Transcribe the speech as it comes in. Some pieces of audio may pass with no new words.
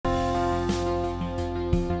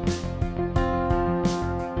Hey,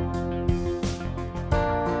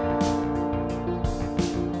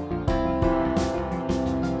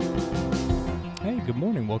 good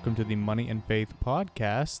morning. Welcome to the Money and Faith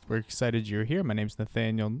podcast. We're excited you're here. My name's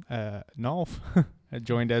Nathaniel Nolf,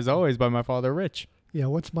 joined as always by my father, Rich. Yeah,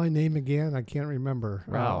 what's my name again? I can't remember.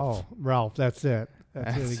 Ralph. Ralph, that's it.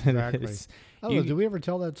 That's it exactly. I don't know, did we ever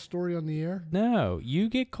tell that story on the air? No, you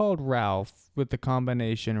get called Ralph with the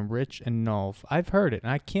combination Rich and Nolf. I've heard it,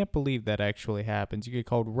 and I can't believe that actually happens. You get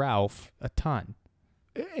called Ralph a ton.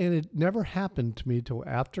 And it never happened to me till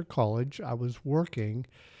after college. I was working,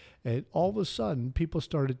 and all of a sudden, people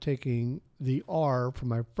started taking the R from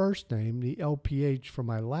my first name, the LPH from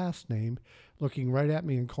my last name, looking right at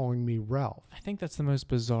me and calling me Ralph. I think that's the most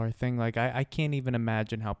bizarre thing. Like, I can't even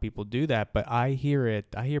imagine how people do that, but I hear it.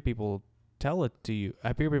 I hear people tell it to you.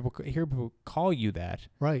 I hear people call you that.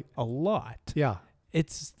 Right. A lot. Yeah.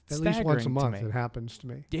 It's At least once a month to me. it happens to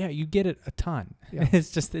me. Yeah, you get it a ton. Yeah.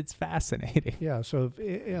 It's fascinating. Yeah, so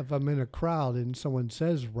if I'm in a crowd and someone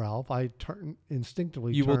says Ralph, I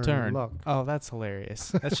instinctively You will turn turn. and look. Oh, that's hilarious.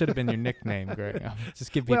 That should have been your nickname growing up.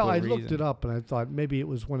 Just give people Well, a I reason. looked it up and I thought maybe it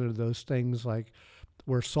was one of those things like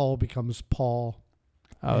where Saul becomes Paul.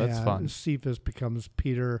 Oh, that's and fun. Cephas becomes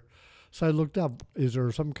Peter. So I looked up, is there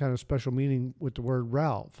some kind of special meaning with the word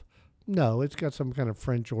Ralph? No, it's got some kind of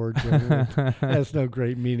French origin. It has no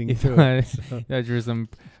great meaning to it. So.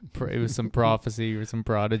 It was some prophecy or some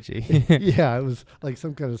prodigy. Yeah, it was like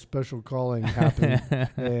some kind of special calling happening,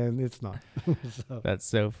 and it's not. So. That's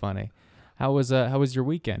so funny. How was your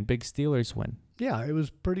weekend? Big Steelers win. Yeah, it was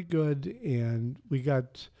pretty good, and we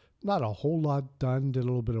got not a whole lot done, did a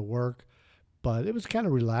little bit of work, but it was kind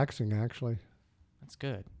of relaxing, actually. That's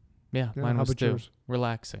good. Yeah, Yeah, mine how was about too. yours?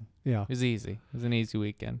 Relaxing. Yeah. It was easy. It was an easy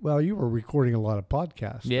weekend. Well, you were recording a lot of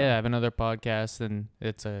podcasts. Yeah, I have another podcast, and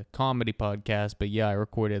it's a comedy podcast. But yeah,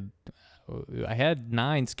 I had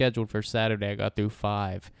 9 scheduled for Saturday. I got through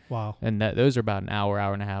 5. Wow. And those are about an hour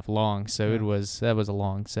and a half long. So Yeah. that was a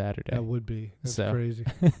long Saturday. That would be. That's So. crazy.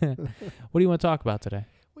 What do you want to talk about today?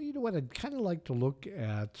 Well, you know what? I'd kind of like to look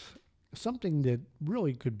at something that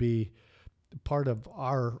really could be part of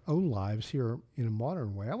our own lives here in a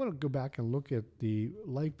modern way. I want to go back and look at the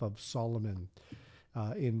life of Solomon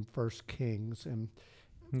in 1 Kings. And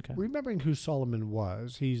Okay. remembering who Solomon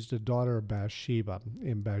was, he's the daughter of Bathsheba.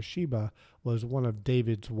 And Bathsheba was one of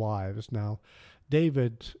David's wives. Now,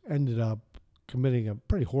 David ended up committing a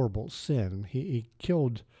pretty horrible sin. He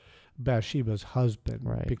killed Bathsheba's husband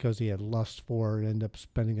Right. because he had lust for her and ended up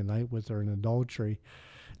spending a night with her in adultery.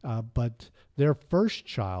 But their first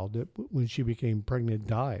child, when she became pregnant,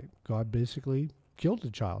 died. God basically killed the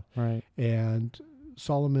child. Right. And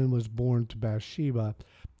Solomon was born to Bathsheba,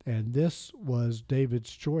 and this was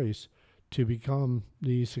David's choice to become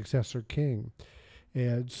the successor king.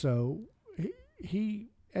 And so he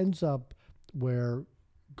ends up where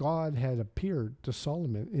God had appeared to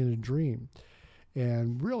Solomon in a dream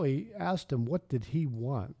and really asked him what did he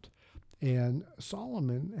want. And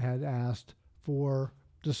Solomon had asked for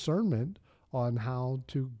discernment on how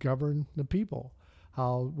to govern the people,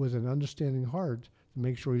 how with an understanding heart to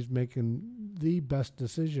make sure he's making the best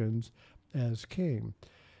decisions as king.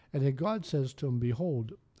 And then God says to him,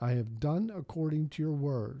 "Behold, I have done according to your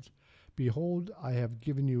words. Behold, I have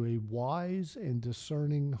given you a wise and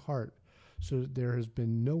discerning heart, so that there has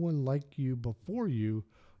been no one like you before you,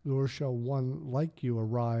 nor shall one like you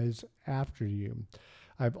arise after you.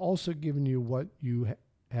 I've also given you what you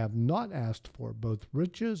have not asked for, both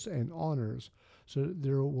riches and honors, so that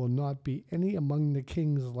there will not be any among the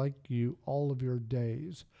kings like you all of your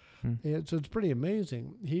days." And so it's pretty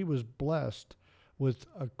amazing. He was blessed with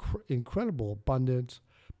incredible abundance.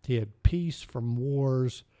 He had peace from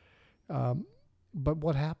wars. But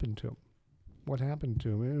what happened to him? What happened to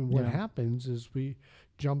him? And what happens is we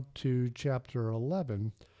jump to chapter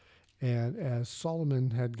 11, and as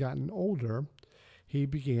Solomon had gotten older, he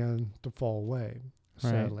began to fall away,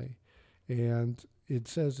 sadly. Right. And it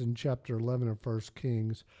says in chapter 11 of 1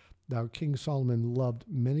 Kings, "Now King Solomon loved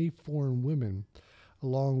many foreign women,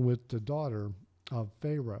 along with the daughter of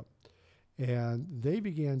Pharaoh, and they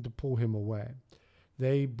began to pull him away.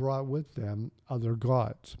 They brought with them other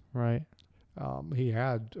gods." Right. He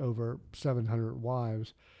had over 700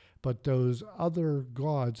 wives, but those other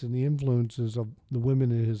gods and the influences of the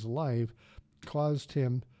women in his life caused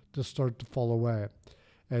him to start to fall away.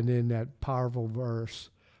 And in that powerful verse,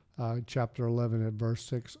 chapter 11 at verse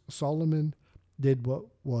 6, "Solomon did what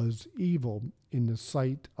was evil in the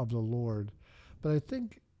sight of the Lord." But I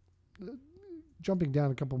think, jumping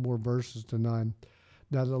down a couple more verses to 9,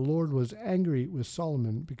 "Now the Lord was angry with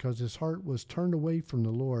Solomon because his heart was turned away from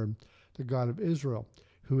the Lord, the God of Israel,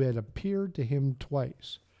 who had appeared to him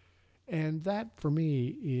twice. And that for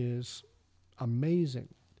me is amazing,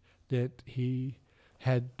 that he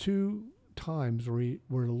had two times where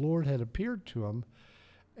the Lord had appeared to him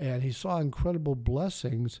and he saw incredible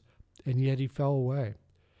blessings, and yet he fell away.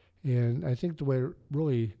 And I think the way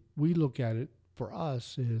really we look at it for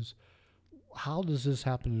us is, how does this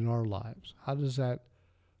happen in our lives? How does that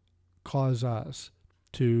cause us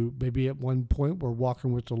to maybe at one point we're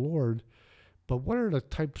walking with the Lord, but what are the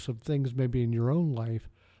types of things maybe in your own life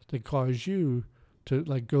that cause you to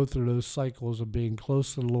like go through those cycles of being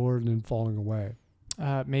close to the Lord and then falling away?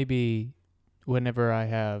 Maybe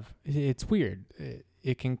whenever it's weird.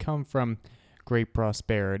 It can come from great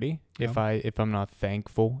prosperity. Yeah. If I'm not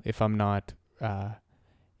thankful, if I'm not,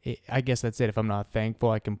 I guess that's it. If I'm not thankful,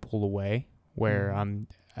 I can pull away where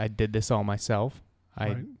I did this all myself.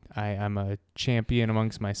 Right. I'm a champion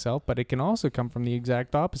amongst myself, but it can also come from the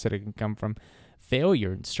exact opposite. It can come from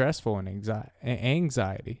failure and stressful and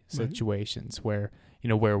anxiety situations where,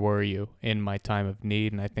 where were you in my time of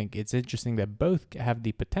need? And I think it's interesting that both have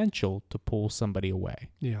the potential to pull somebody away.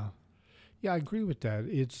 Yeah. Yeah, I agree with that.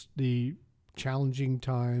 It's the challenging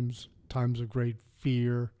times of great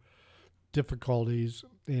fear, difficulties,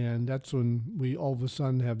 and that's when we all of a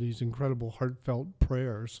sudden have these incredible heartfelt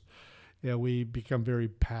prayers. Yeah, we become very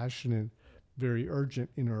passionate, very urgent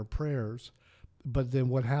in our prayers. But then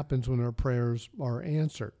what happens when our prayers are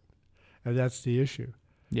answered? And that's the issue.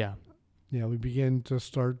 Yeah. We begin to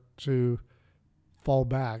start to fall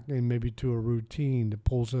back and maybe to a routine that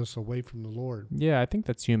pulls us away from the Lord. Yeah, I think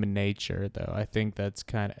that's human nature, though. I think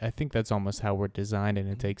that's almost how we're designed, and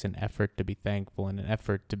it takes an effort to be thankful and an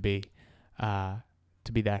effort to be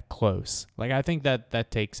that close. Like, I think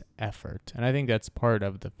that takes effort, and I think that's part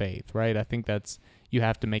of the faith, right? I think you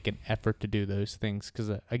have to make an effort to do those things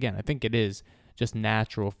because, again, I think it is just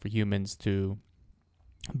natural for humans to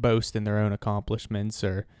boast in their own accomplishments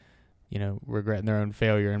or, regretting their own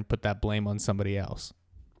failure and put that blame on somebody else.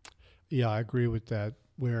 Yeah, I agree with that,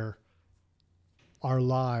 where our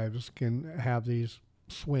lives can have these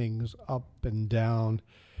swings up and down,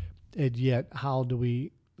 and yet how do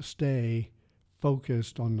we stay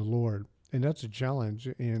focused on the Lord? And that's a challenge,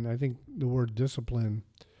 and I think the word discipline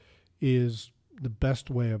is the best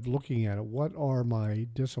way of looking at it. What are my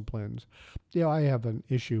disciplines? I have an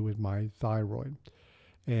issue with my thyroid,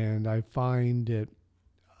 and I find that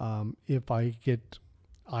if I get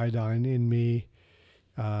iodine in me,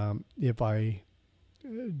 if I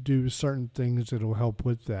do certain things, it'll help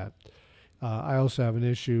with that. I also have an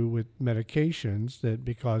issue with medications that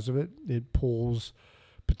because of it, it pulls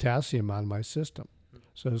potassium out of my system.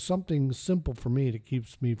 So something simple for me that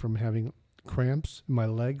keeps me from having cramps in my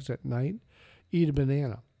legs at night, eat a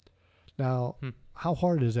banana. Now, how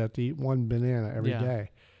hard is that to eat one banana every day?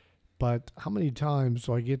 But how many times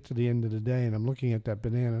do I get to the end of the day and I'm looking at that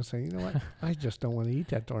banana saying, you know what, I just don't want to eat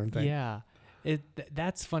that darn thing. Yeah.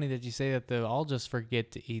 That's funny that you say that, though. I'll just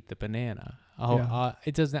forget to eat the banana.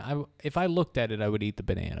 It doesn't. If I looked at it, I would eat the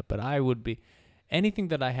banana. But I would be anything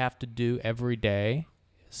that I have to do every day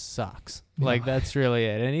sucks. Yeah. Like, that's really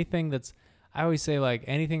it. I always say, like,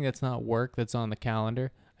 anything that's not work that's on the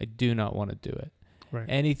calendar, I do not want to do it. Right.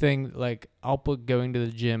 Anything, like, I'll put going to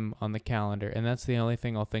the gym on the calendar, and that's the only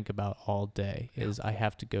thing I'll think about all day is I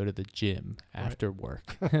have to go to the gym after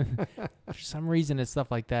work. For some reason, it's stuff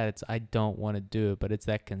like that. I don't want to do it, but it's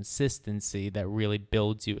that consistency that really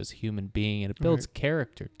builds you as a human being, and it builds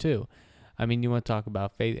character, too. I mean, you want to talk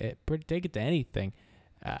about faith, take it to anything.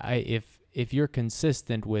 If you're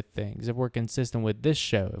consistent with things, if we're consistent with this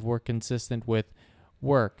show, if we're consistent with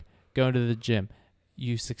work, going to the gym,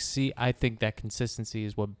 you succeed. I think that consistency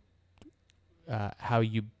is what how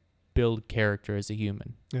you build character as a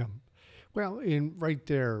human. Yeah. Well, and right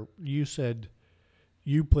there, you said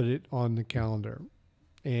you put it on the calendar.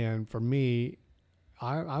 And for me,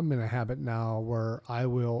 I'm in a habit now where I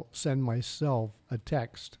will send myself a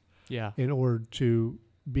text in order to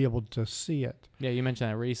be able to see it. Yeah, you mentioned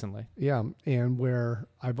that recently. Yeah, and where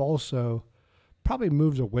I've also probably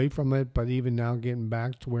moved away from it, but even now getting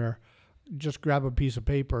back to where just grab a piece of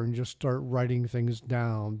paper and just start writing things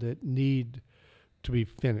down that need to be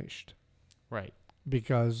finished. Right.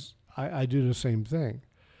 Because I do the same thing.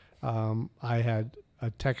 I had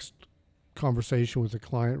a text conversation with a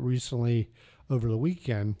client recently over the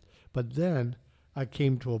weekend, but then I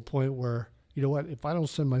came to a point where, you know what, if I don't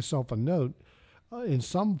send myself a note in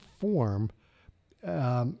some form,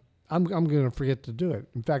 I'm going to forget to do it.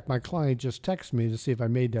 In fact, my client just texted me to see if I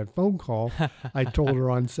made that phone call. I told her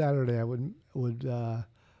on Saturday I would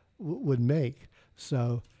make.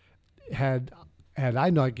 So had I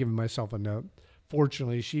not given myself a note,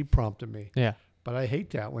 fortunately, she prompted me. Yeah. But I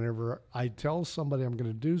hate that whenever I tell somebody I'm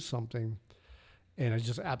going to do something and I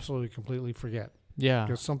just absolutely completely forget. Yeah.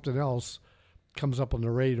 Because something else comes up on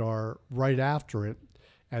the radar right after it.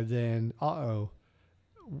 And then,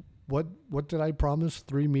 what did I promise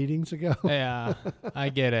 3 meetings ago? Yeah, I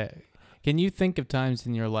get it. Can you think of times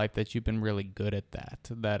in your life that you've been really good at that?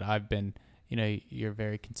 That I've been, you're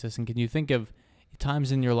very consistent. Can you think of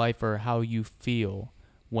times in your life or how you feel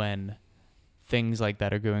when things like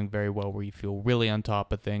that are going very well, where you feel really on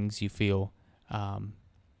top of things? Again,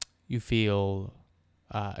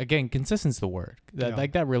 consistent's the word.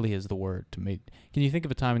 That really is the word to me. Can you think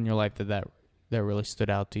of a time in your life that really stood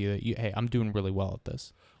out to you that hey, I'm doing really well at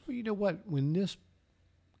this? Well, you know what? When this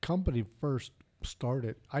company first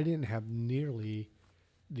started, I didn't have nearly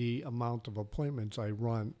the amount of appointments I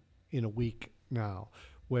run in a week now,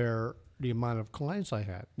 where the amount of clients I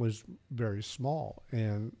had was very small,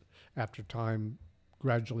 and after time,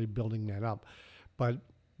 gradually building that up. But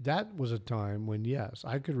that was a time when, yes,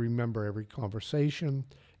 I could remember every conversation,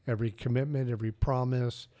 every commitment, every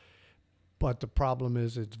promise. But the problem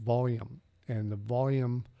is it's volume, and the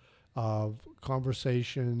volume of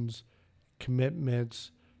conversations,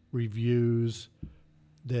 commitments, reviews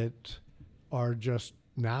that are just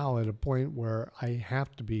now at a point where I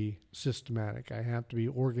have to be systematic. I have to be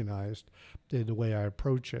organized in the way I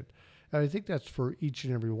approach it. And I think that's for each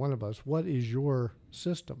and every one of us. What is your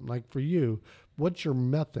system? Like for you, what's your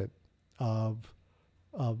method of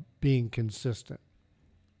being consistent?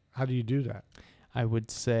 How do you do that? I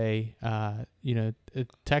would say,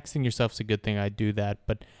 texting yourself is a good thing. I do that.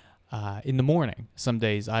 But in the morning, some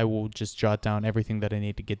days I will just jot down everything that I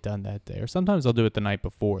need to get done that day. Or sometimes I'll do it the night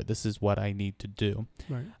before. This is what I need to do.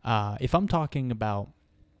 Right. If I'm talking about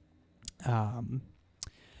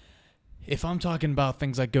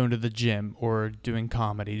things like going to the gym or doing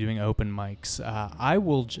comedy, doing open mics, I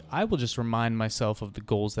will just remind myself of the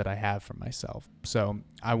goals that I have for myself. So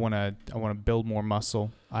I want to build more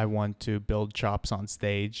muscle. I want to build chops on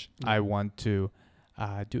stage. Mm-hmm. I want to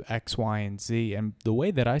do X, Y, and Z. And the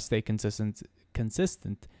way that I stay consistent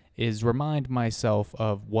is remind myself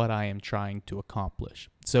of what I am trying to accomplish.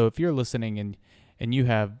 So if you're listening and you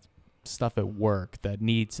have stuff at work that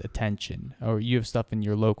needs attention, or you have stuff in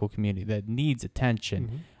your local community that needs attention,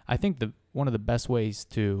 mm-hmm. I think one of the best ways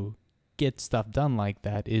to get stuff done like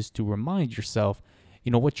that is to remind yourself,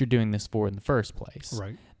 what you're doing this for in the first place.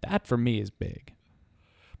 Right. That for me is big.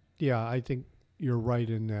 Yeah, I think you're right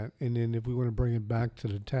in that. And then if we want to bring it back to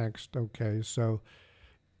the text, okay, so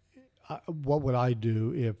what would I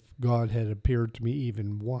do if God had appeared to me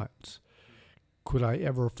even once? Could I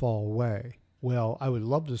ever fall away? Well, I would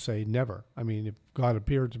love to say never. I mean, if God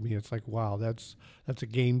appeared to me, it's like, wow, that's a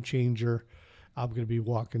game changer. I'm going to be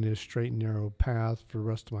walking this straight and narrow path for the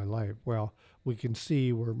rest of my life. Well, we can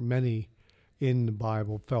see where many in the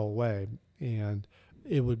Bible fell away, and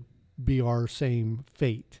it would be our same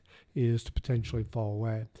fate, is to potentially fall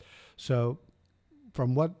away. So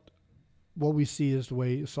from what we see is the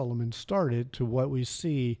way Solomon started to what we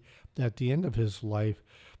see at the end of his life,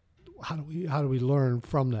 how do we learn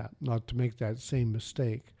from that, not to make that same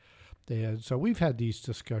mistake? So we've had these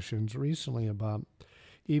discussions recently about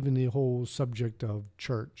even the whole subject of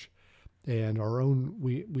church and our own.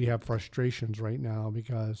 We have frustrations right now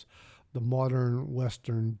because the modern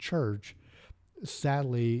Western church,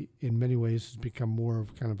 sadly, in many ways, has become more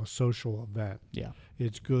of kind of a social event. Yeah,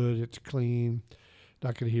 it's good, it's clean.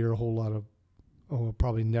 Not going to hear a whole lot of, we'll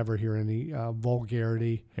probably never hear any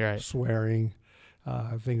vulgarity, right. Swearing.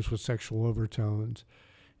 Things with sexual overtones,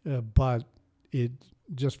 but it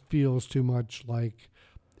just feels too much like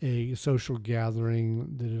a social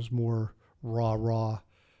gathering that is more rah,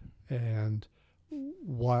 and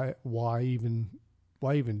why even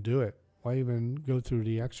do it? Why even go through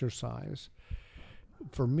the exercise?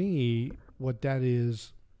 For me, what that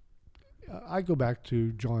is, I go back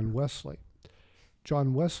to John Wesley.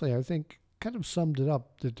 John Wesley, I think, kind of summed it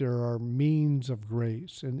up, that there are means of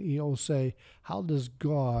grace. And he'll say, how does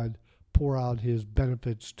God pour out his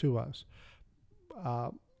benefits to us?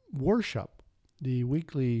 Worship, the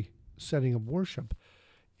weekly setting of worship,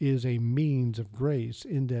 is a means of grace,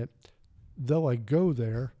 in that though I go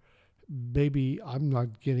there, maybe I'm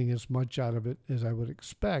not getting as much out of it as I would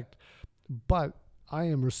expect, but I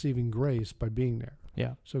am receiving grace by being there.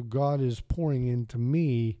 Yeah. So God is pouring into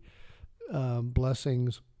me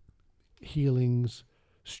blessings, healings,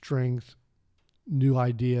 strength, new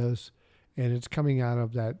ideas, and it's coming out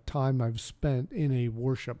of that time I've spent in a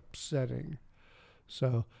worship setting.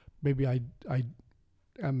 So maybe I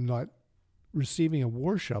am not receiving a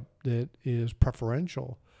worship that is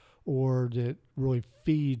preferential or that really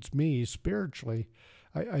feeds me spiritually,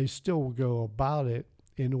 I still go about it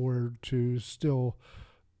in order to still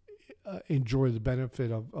enjoy the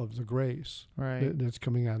benefit of the grace Right. that's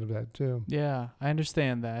coming out of that too. Yeah, I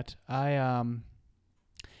understand that.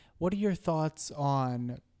 What are your thoughts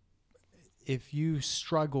on if you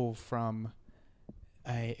struggle from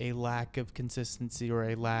a lack of consistency or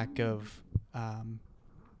a lack of,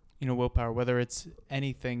 willpower, whether it's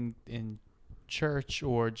anything in church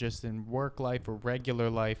or just in work life or regular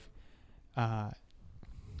life?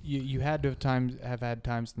 You had to have had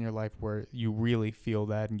times in your life where you really feel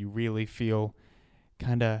that, and you really feel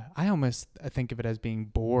I think of it as being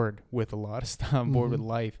bored with a lot of stuff, bored with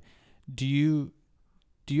life. Do you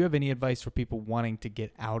have any advice for people wanting to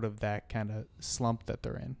get out of that kind of slump that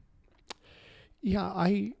they're in? Yeah,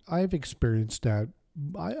 I've experienced that.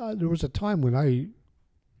 There was a time when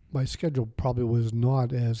my schedule probably was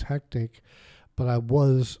not as hectic, but I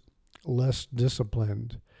was less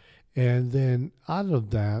disciplined. And then out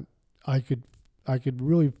of that, I could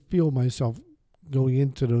really feel myself going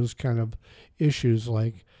into those kind of issues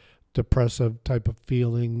like depressive type of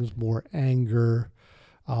feelings, more anger,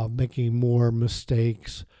 making more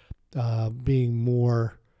mistakes, being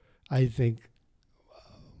more, I think,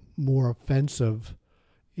 more offensive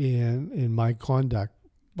in my conduct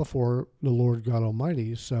before the Lord God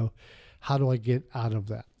Almighty. So how do I get out of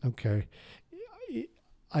that? Okay.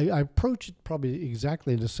 I approach it probably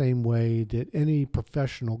exactly the same way that any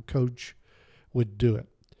professional coach would do it.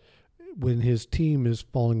 When his team is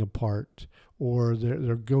falling apart or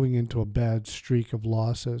they're going into a bad streak of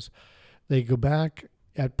losses, they go back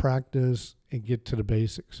at practice and get to the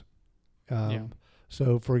basics.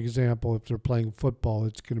 So, for example, if they're playing football,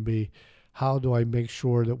 it's going to be, how do I make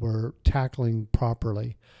sure that we're tackling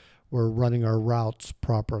properly? We're running our routes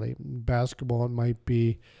properly. Basketball, it might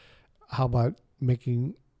be, how about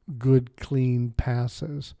making good, clean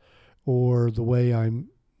passes? Or the way I'm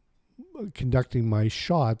conducting my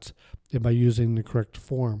shots, am I using the correct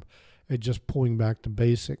form? And just pulling back to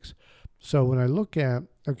basics. So when I look at,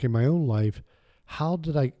 my own life, how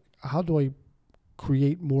do I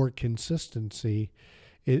create more consistency?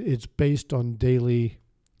 It's based on daily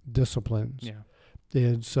disciplines. Yeah.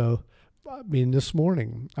 And so, this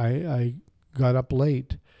morning I got up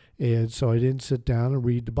late, and so I didn't sit down and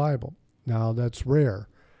read the Bible. Now that's rare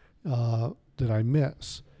that I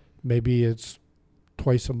miss. Maybe it's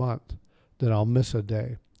twice a month that I'll miss a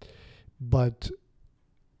day, but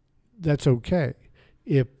that's okay.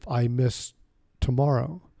 If I miss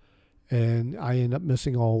tomorrow and I end up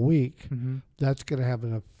missing all week, that's going to have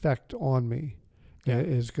an effect on me. Yeah.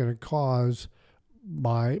 It's going to cause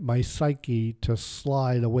my psyche to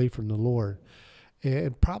slide away from the Lord.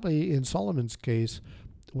 And probably in Solomon's case,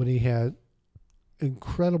 when he had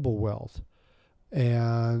incredible wealth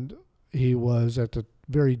and he was at the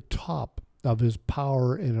very top of his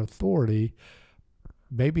power and authority,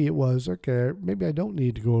 maybe it was, maybe I don't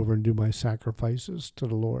need to go over and do my sacrifices to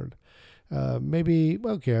the Lord. Maybe,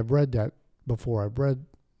 I've read that before. I've read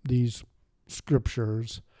these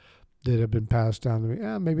scriptures that have been passed down to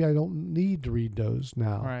me. Maybe I don't need to read those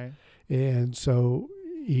now. Right. And so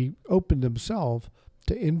he opened himself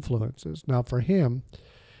to influences. Now for him,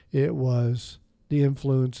 it was the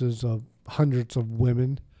influences of hundreds of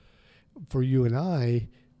women. For you and I,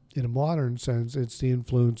 in a modern sense, it's the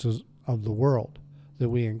influences of the world that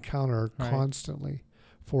we encounter constantly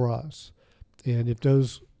for us. And if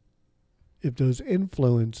those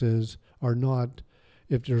influences are not,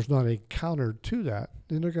 if there's not a counter to that,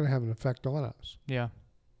 then they're going to have an effect on us. Yeah,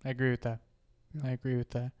 I agree with that. Yeah. I agree with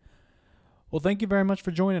that. Well, thank you very much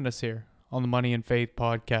for joining us here on the Money and Faith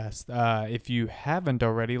podcast. If you haven't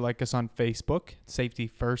already, like us on Facebook, Safety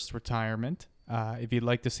First Retirement. If you'd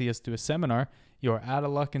like to see us do a seminar, you're out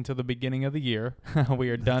of luck until the beginning of the year. We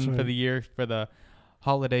are done for the year, for the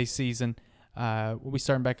holiday season. We'll be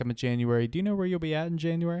starting back up in January. Do you know where you'll be at in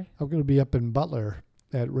January? I'm going to be up in Butler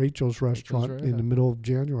at Rachel's Restaurant in the middle of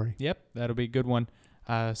January. Yep, that'll be a good one.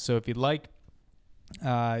 So if you'd like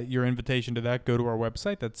your invitation to that, go to our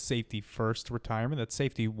website. That's Safety First Retirement. That's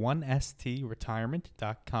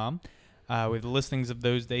safety1stretirement.com. With listings of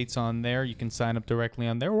those dates on there, you can sign up directly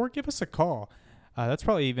on there or give us a call. That's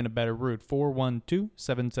probably even a better route,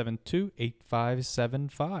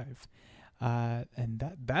 412-772-8575.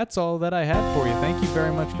 And that's all that I had for you. Thank you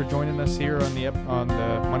very much for joining us here on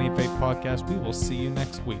the Money and Faith podcast. We will see you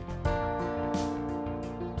next week.